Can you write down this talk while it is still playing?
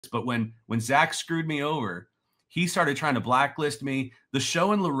But when Zach screwed me over, he started trying to blacklist me. The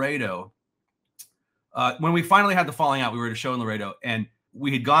show in Laredo, when we finally had the falling out, we were at a show in Laredo, and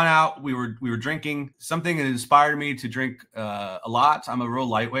we had gone out. We were drinking something that inspired me to drink a lot. I'm a real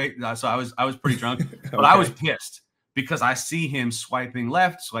lightweight, so I was pretty drunk, but okay. I was pissed because I see him swiping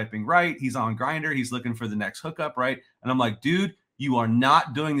left, swiping right. He's on Grindr. He's looking for the next hookup, right? And I'm like, dude, you are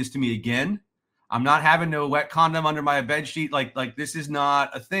not doing this to me again. I'm not having no wet condom under my bed sheet. Like this is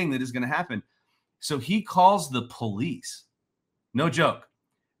not a thing that is going to happen. So he calls the police. No joke.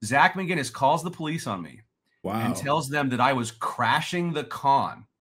 Zach McGinnis calls the police on me. Wow. And tells them that I was crashing the con